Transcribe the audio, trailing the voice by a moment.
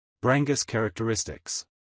Brangus characteristics.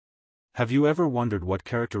 Have you ever wondered what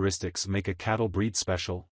characteristics make a cattle breed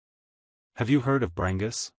special? Have you heard of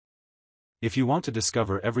Brangus? If you want to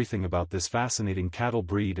discover everything about this fascinating cattle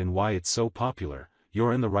breed and why it's so popular,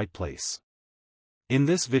 you're in the right place. In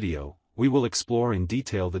this video, we will explore in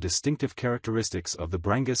detail the distinctive characteristics of the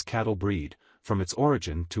Brangus cattle breed, from its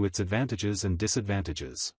origin to its advantages and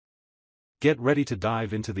disadvantages. Get ready to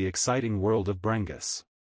dive into the exciting world of Brangus.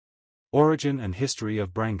 Origin and history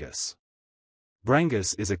of Brangus.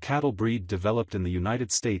 Brangus is a cattle breed developed in the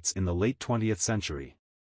United States in the late 20th century.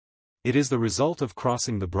 It is the result of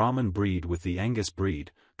crossing the Brahman breed with the Angus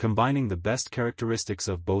breed, combining the best characteristics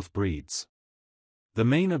of both breeds. The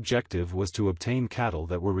main objective was to obtain cattle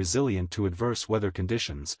that were resilient to adverse weather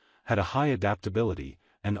conditions, had a high adaptability,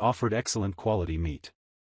 and offered excellent quality meat.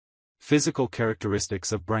 Physical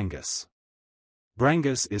characteristics of Brangus.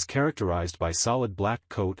 Brangus is characterized by solid black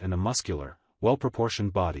coat and a muscular,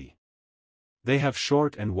 well-proportioned body. They have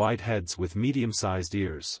short and wide heads with medium-sized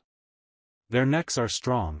ears. Their necks are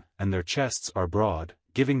strong, and their chests are broad,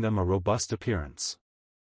 giving them a robust appearance.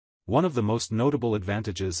 One of the most notable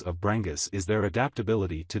advantages of Brangus is their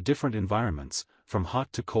adaptability to different environments, from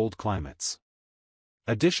hot to cold climates.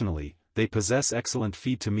 Additionally, they possess excellent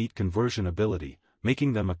feed-to-meat conversion ability,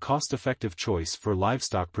 making them a cost-effective choice for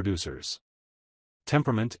livestock producers.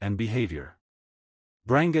 Temperament and behavior.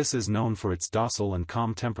 Brangus is known for its docile and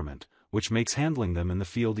calm temperament, which makes handling them in the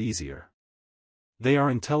field easier. They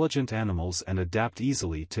are intelligent animals and adapt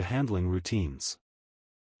easily to handling routines.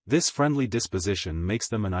 This friendly disposition makes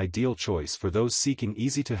them an ideal choice for those seeking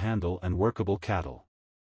easy-to-handle and workable cattle.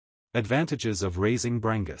 Advantages of raising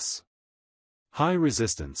Brangus. High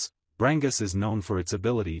resistance. Brangus is known for its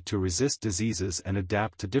ability to resist diseases and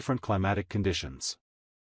adapt to different climatic conditions.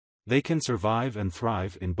 They can survive and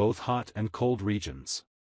thrive in both hot and cold regions.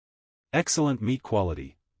 Excellent meat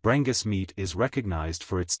quality. Brangus meat is recognized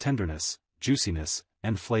for its tenderness, juiciness,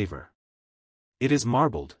 and flavor. It is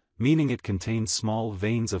marbled, meaning it contains small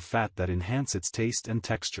veins of fat that enhance its taste and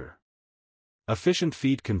texture. Efficient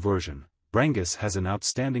feed conversion. Brangus has an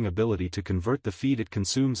outstanding ability to convert the feed it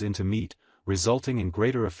consumes into meat, resulting in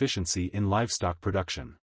greater efficiency in livestock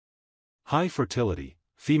production. High fertility.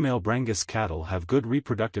 Female Brangus cattle have good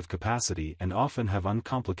reproductive capacity and often have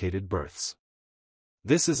uncomplicated births.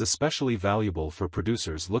 This is especially valuable for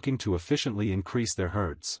producers looking to efficiently increase their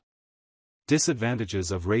herds.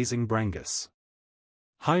 Disadvantages of raising Brangus.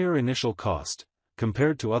 Higher initial cost.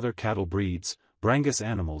 Compared to other cattle breeds, Brangus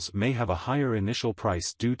animals may have a higher initial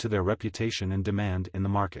price due to their reputation and demand in the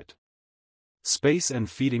market. Space and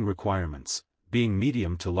feeding requirements. Being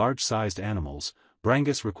medium to large-sized animals,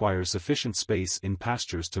 Brangus requires sufficient space in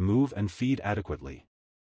pastures to move and feed adequately.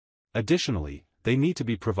 Additionally, they need to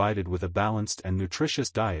be provided with a balanced and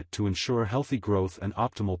nutritious diet to ensure healthy growth and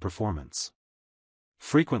optimal performance.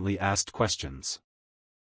 Frequently asked questions.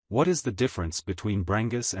 What is the difference between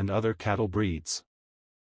Brangus and other cattle breeds?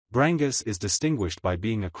 Brangus is distinguished by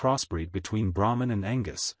being a crossbreed between Brahman and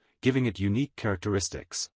Angus, giving it unique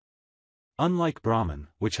characteristics. Unlike Brahman,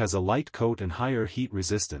 which has a light coat and higher heat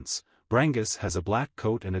resistance, Brangus has a black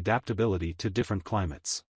coat and adaptability to different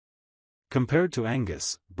climates. Compared to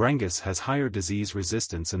Angus, Brangus has higher disease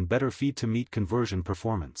resistance and better feed-to-meat conversion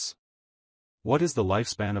performance. What is the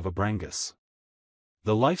lifespan of a Brangus?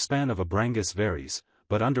 The lifespan of a Brangus varies,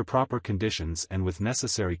 but under proper conditions and with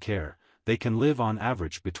necessary care, they can live on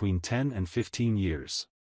average between 10 and 15 years.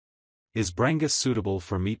 Is Brangus suitable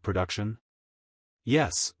for meat production?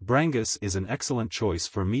 Yes, Brangus is an excellent choice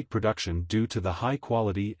for meat production due to the high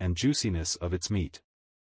quality and juiciness of its meat.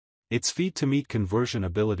 Its feed-to-meat conversion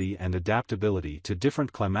ability and adaptability to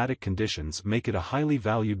different climatic conditions make it a highly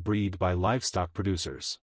valued breed by livestock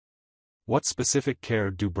producers. What specific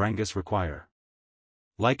care do Brangus require?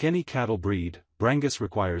 Like any cattle breed, Brangus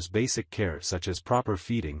requires basic care such as proper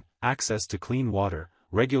feeding, access to clean water,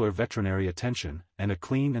 regular veterinary attention, and a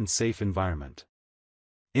clean and safe environment.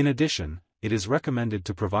 In addition, it is recommended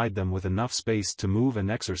to provide them with enough space to move and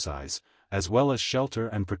exercise, as well as shelter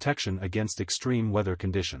and protection against extreme weather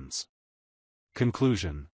conditions.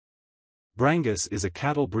 Conclusion. Brangus is a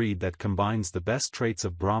cattle breed that combines the best traits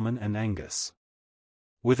of Brahman and Angus.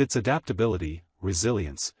 With its adaptability,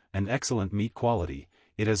 resilience, and excellent meat quality,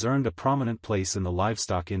 it has earned a prominent place in the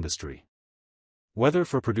livestock industry. Whether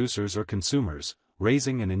for producers or consumers,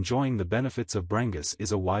 raising and enjoying the benefits of Brangus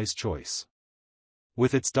is a wise choice.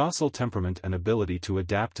 With its docile temperament and ability to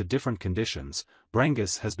adapt to different conditions,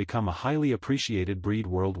 Brangus has become a highly appreciated breed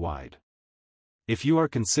worldwide. If you are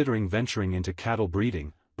considering venturing into cattle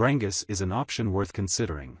breeding, Brangus is an option worth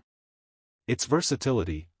considering. Its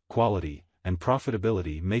versatility, quality, and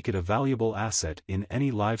profitability make it a valuable asset in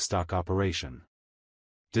any livestock operation.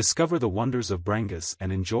 Discover the wonders of Brangus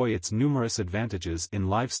and enjoy its numerous advantages in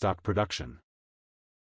livestock production.